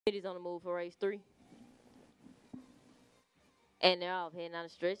City's on the move for race 3. And they're off heading down the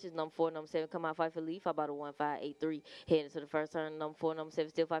stretch. It's number 4, number 7, come out, fight for lead, followed by the 1-5-8-3. Heading to the first turn, number 4, number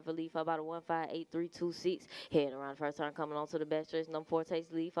 7, still fight for lead, followed by the 1-5-8-3-2-6. Heading around the first turn, coming on to the back stretch, number 4 takes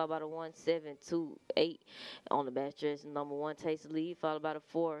the lead, followed by the 1-7-2-8. On the back stretch, number 1 takes the lead, followed by the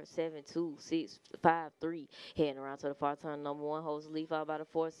 4-7-2-6-5-3. Heading around to the far turn, number 1 holds the lead, followed by the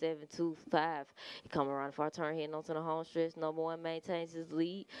 4-7-2-5. Coming around the far turn, heading onto the home stretch, number 1 maintains his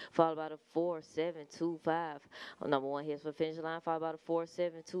lead, followed by the 4-7-2-5. Number 1 hits for finish line, followed by the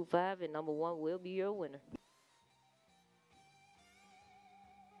 4-7-2-5, and number 1 will be your winner.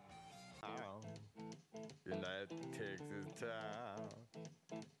 In that Texas town,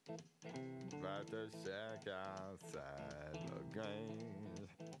 about to shack outside the game.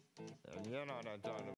 And you know what I'm talking about.